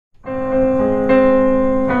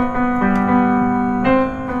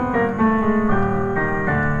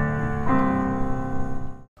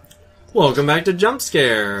Welcome back to Jump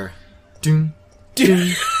Scare. Doon,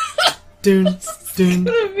 doon, doon, doon.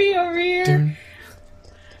 Gonna be over here. Doon.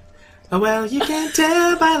 Oh well, you can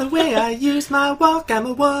tell by the way I use my walk. I'm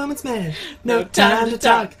a woman's man. No time to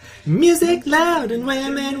talk. Music loud and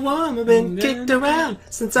women warm. I've been kicked around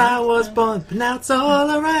since I was born, but now it's all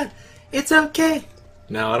alright. It's okay.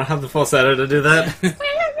 No, I don't have the falsetto to do that.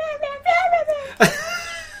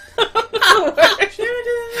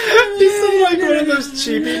 You sound like one of those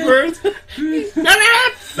cheapy birds.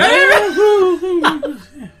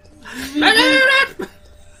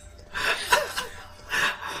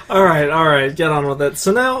 Alright, get on with it.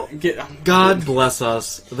 So now, God bless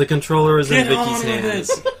us, the controller is in Vicky's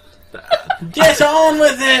hands. Get on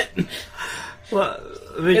with it! Well,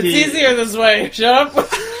 Vicky, It's easier this way. Shut up.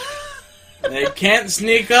 They can't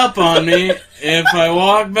sneak up on me if I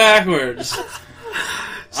walk backwards.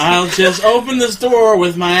 I'll just open this door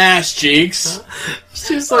with my ass cheeks.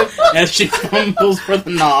 She's like, as she fumbles for the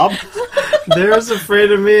knob. they're as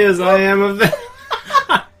afraid of me as I am of them.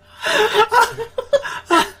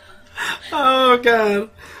 Oh God,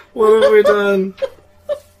 what have we done?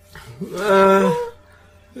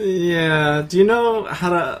 Yeah, do you know how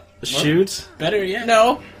to shoot? Better yet.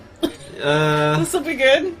 No. This will be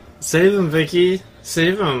good. Save him, Vicky.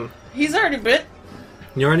 Save him. He's already bit.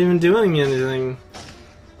 You aren't even doing anything.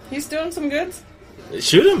 He's doing some goods.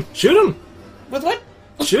 Shoot him! Shoot him! With what?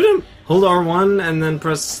 Shoot him! Hold R1 and then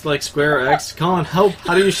press, like, square X. Colin, help!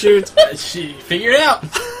 How do you shoot? She figured it out.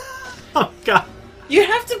 Oh, God. You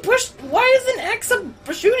have to push. Why isn't X a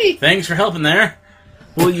shooty? Thanks for helping there.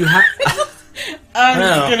 Well, you have... I'm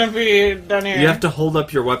just gonna be down here. You have to hold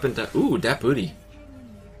up your weapon to... Ooh, that booty.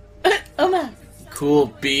 Oh man. Cool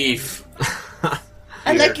beef.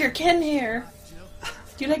 I like your Ken hair.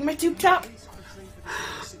 Do you like my tube top?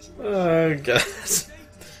 Oh, God. This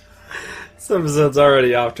episode's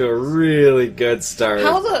already off to a really good start.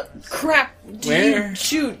 How the crap do Where? you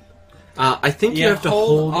shoot? I think you have to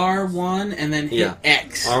hold... R1 and then hit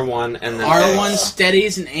X. R1 and then R1 X.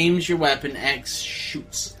 steadies and aims your weapon. X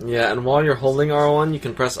shoots. Yeah, and while you're holding R1, you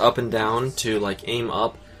can press up and down to, like, aim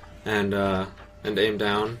up and aim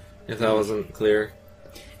down, if that wasn't clear.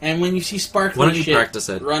 And when you see sparkly Why don't you shit, practice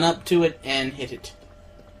it? run up to it and hit it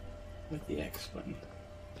with the X button.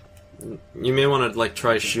 You may want to, like,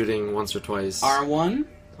 try shooting once or twice. R1.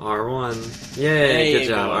 R1. Yay, There good you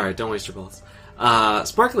job. go. Alright, don't waste your bullets.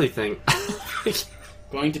 Sparkly thing.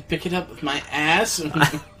 Going to pick it up with my ass.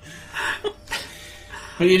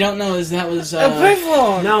 What you don't know is that was... A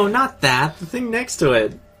rifle! No, not that. The thing next to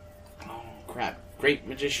it. Oh, crap. Great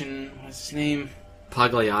magician. What's his name?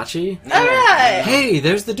 Pagliacci? Alright! Hey,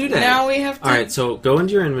 there's the doodad. Now we have to... Alright, so go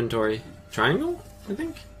into your inventory. Triangle, I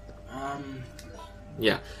think?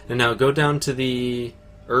 Yeah. And now go down to the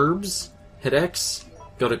herbs, hit X,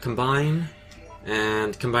 go to combine,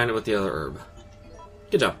 and combine it with the other herb.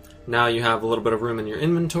 Good job. Now you have a little bit of room in your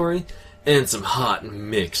inventory, and some hot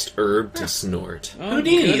mixed herb to snort. Oh,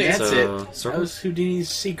 Houdini, goody. that's So, it. sort That of- was Houdini's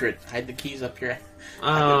secret. Hide the keys up your...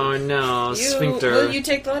 Oh no, sphincter. Will you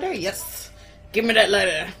take the lighter? Yes. Give me that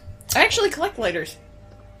lighter. I actually collect lighters.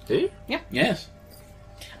 Do you? Yes.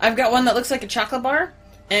 I've got one that looks like a chocolate bar,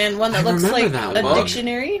 and one that I looks remember like that a one.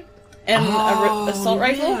 dictionary, and assault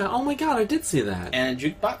rifle. Yeah. Oh my god, I did see that. And a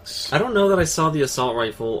jukebox. I don't know that I saw the assault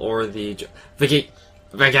rifle or the... Vicky!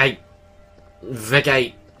 Vicky!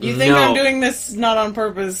 You think no. I'm doing this not on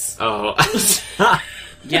purpose? Oh.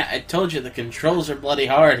 Yeah, I told you the controls are bloody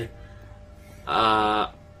hard. I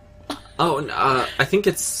think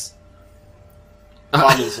it's...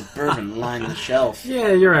 Bottles of bourbon line the shelf.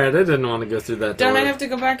 Yeah, you're right. I didn't want to go through that Don't door. I have to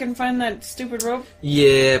go back and find that stupid rope?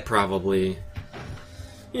 Yeah, probably.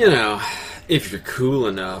 You know, if you're cool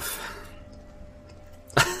enough.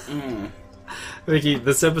 Vicky,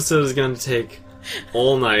 this episode is going to take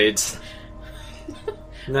all night.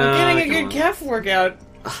 No, I'm getting a come good on. calf workout.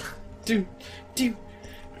 Do,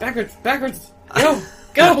 backwards.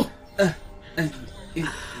 Go.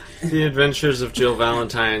 The Adventures of Jill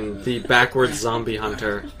Valentine, the backwards zombie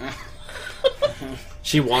hunter.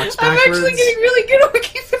 She walks I'm backwards. actually getting really good at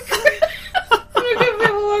walking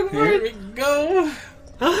backwards. Here we go.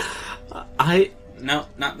 I No,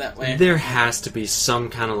 not that way. There has to be some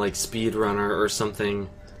kind of like speedrunner or something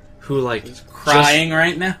who like Crying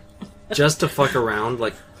right now. just to fuck around.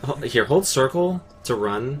 Like here, hold circle to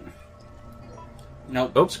run.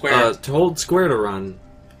 Nope. Oh, Square. to hold square to run.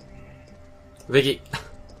 Vicky,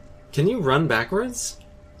 can you run backwards?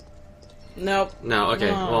 Nope. No. Okay.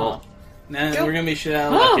 No. Well, Nah, Go. we're gonna be shit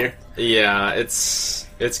out of luck here. yeah. It's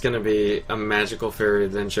gonna be a magical fairy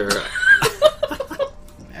adventure.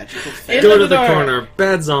 Magical Into fairy. Go the to the door. corner.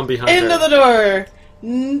 Bad zombie hunter. Into the door.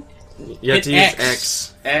 You have to use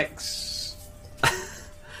X. X.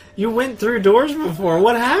 You went through doors before.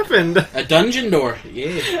 What happened? A dungeon door.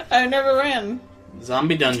 Yeah. I never ran.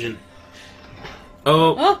 Zombie dungeon.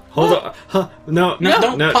 Oh, hold on. Huh, no,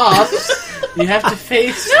 don't pause. You have to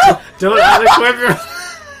face. No! Don't unequip your...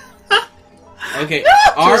 Okay,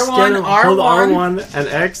 Just R1, hold R1. R1 and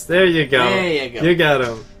X. There you go. There you go. You got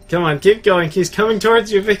him. Come on, keep going. He's coming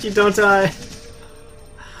towards you, Vicky. Don't die.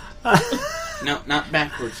 No, not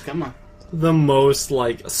backwards. Come on. The most,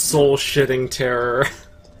 like, soul-shitting terror.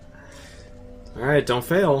 Alright, don't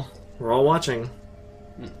fail. We're all watching.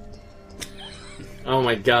 Oh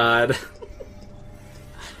my god.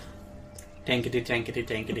 Tankety, tankety,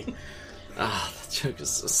 tankety. Ah, that joke is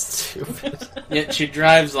so stupid. Yet she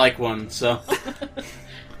drives like one, so...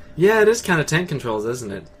 Yeah, it is kind of tank controls,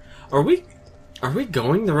 isn't it? Are we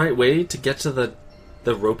going the right way to get to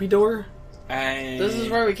the ropey door? This is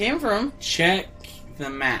where we came from. Check the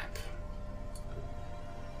map.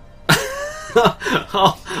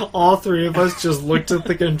 all three of us just looked at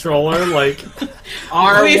the controller like...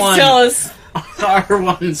 R1. Please tell us.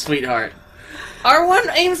 R1, sweetheart.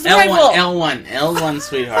 R1 aims the rifle. L1,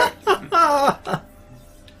 sweetheart.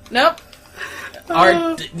 Nope.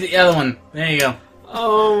 The other one. There you go.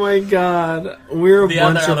 Oh my god. We're a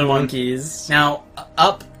bunch of monkeys. Now,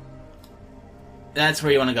 up. That's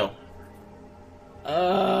where you want to go.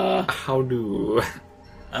 How do...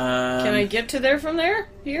 Can I get to there from there?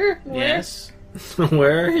 Here? Where? Yes.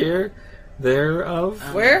 Where? Here? There of?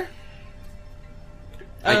 Where?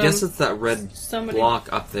 I guess it's that red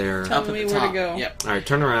block up there. Tell me where to go. Yep. Alright,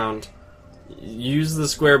 turn around. Use the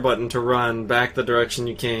square button to run back the direction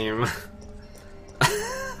you came.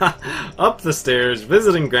 Up the stairs,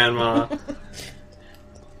 visiting Grandma.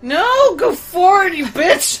 No! Go forward, you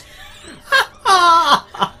bitch!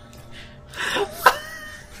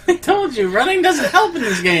 I told you, running doesn't help in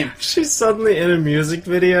this game. She's suddenly in a music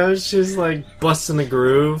video. She's like busting a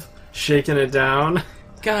groove, shaking it down.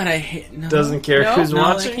 God, I hate... No. Doesn't care who's No,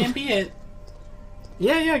 watching. that can't be it.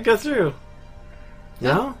 Yeah, go through.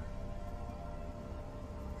 No?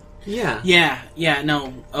 Yeah,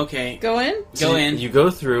 no, okay. Go in? Go in. You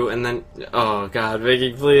go through and then... Oh god,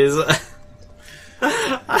 Vicky, please.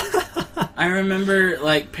 I remember,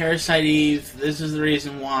 like, Parasite Eve, this is the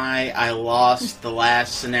reason why I lost the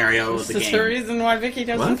last scenario of the This game. is the reason why Vicky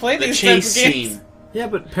doesn't play The these chase types of games. scene. Yeah,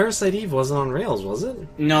 but Parasite Eve wasn't on rails, was it?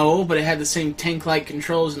 No, but it had the same tank-like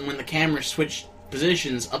controls, and when the camera switched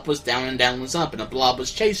positions, up was down and down was up, and a blob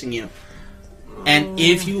was chasing you. And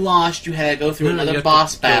if you lost, you had to go through you another have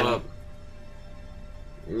boss to go battle. up.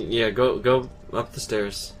 Yeah, go up the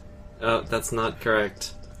stairs. That's not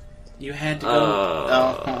correct. You had to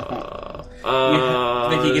go...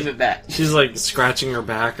 Vicky, give it back. She's like scratching her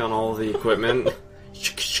back on all the equipment.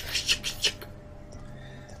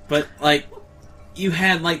 But, like, you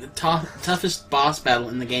had, like, the toughest boss battle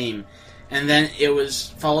in the game, and then it was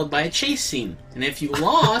followed by a chase scene. And if you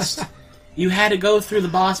lost, you had to go through the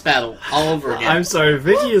boss battle all over again. I'm sorry,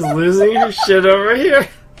 Vicky is losing her shit over here.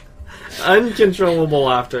 Uncontrollable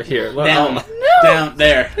laughter here. Down. No! Down,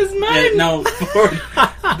 there. It's mine! Yeah, no, forward,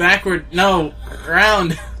 backward, no,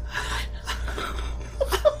 around.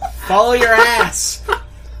 Follow your ass.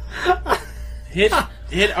 Hit R.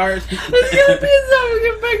 There's gonna be a zombie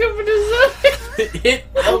get back up into zombie. Hit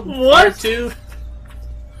What? R2.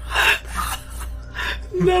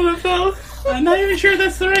 None of those. I'm not even sure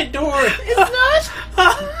that's the right door. It's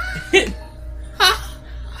not? Hit.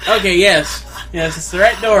 Okay, yes. Yes, it's the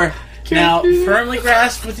right door. Now, firmly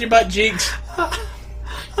grasp with your butt cheeks.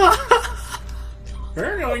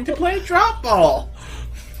 We're going to play drop ball.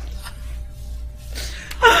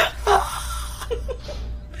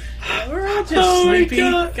 We're all just sleepy,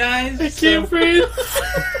 guys. I can't breathe.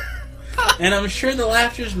 And I'm sure the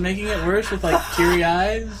laughter's making it worse with, like, teary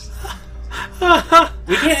eyes.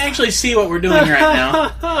 We can't actually see what we're doing right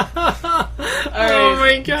now. Oh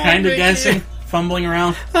my god. Kind of Vicky. guessing, fumbling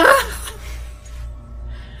around.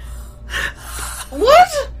 What?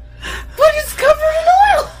 But it's covered in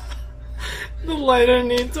oil! The lighter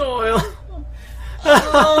needs oil.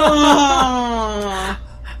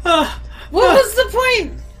 What was the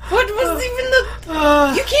point? What was even the...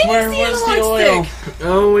 You can't Where use the was the analog oil? stick!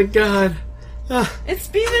 Oh my god. It's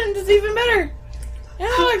even better!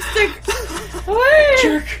 Analog stick! Away!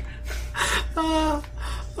 Jerk.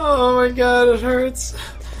 Oh my god, it hurts.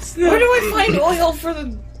 Where do I find oil for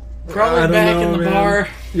the... I Probably don't back know, in the man. bar.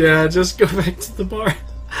 Yeah, just go back to the bar.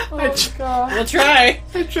 Oh god. We'll try.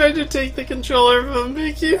 I tried to take the controller from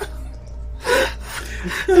Vicky.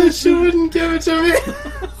 And she wouldn't give it to me.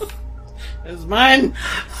 It's mine.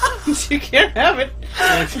 You can't have it.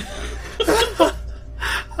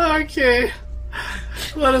 Okay.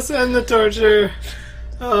 Let us end the torture.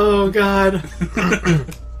 Oh, God.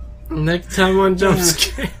 Next time on jump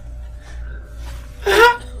scare.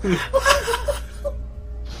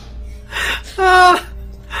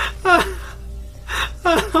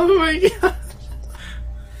 Oh my God.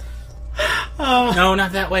 No,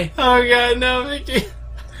 not that way. Oh God, no, Vicky.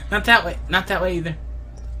 Not that way. Not that way either.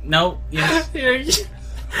 No, yes. Here,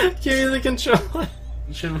 give me the controller.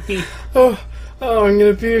 Should we? Oh, I'm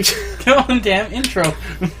gonna puke. Come on, damn intro.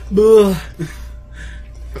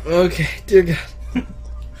 Okay, dear God.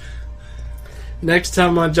 Next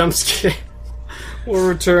time on Jump Scare, we'll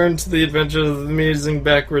return to the adventure of the amazing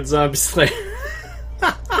backward zombie slayer.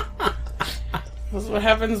 That's what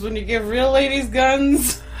happens when you give real ladies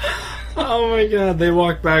guns. Oh my God, they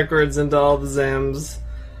walk backwards into all the Zams.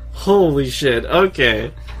 Holy shit.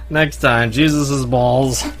 Okay. Next time, Jesus'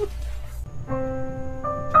 balls.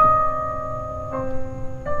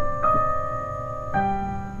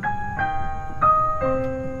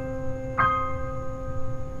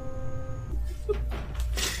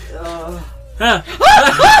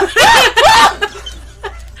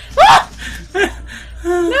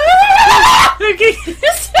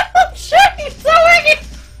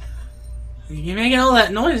 You're making all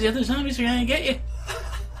that noise, the other zombies are gonna get you.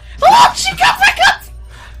 Oh, she got back up!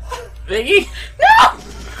 Vicky? No!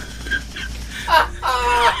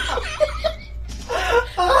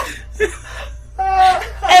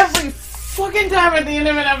 Every fucking time at the end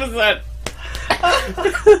of an episode.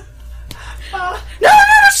 No,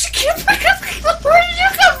 she can't back up! Where did you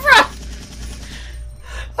come from?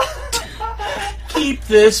 Keep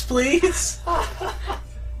this, please.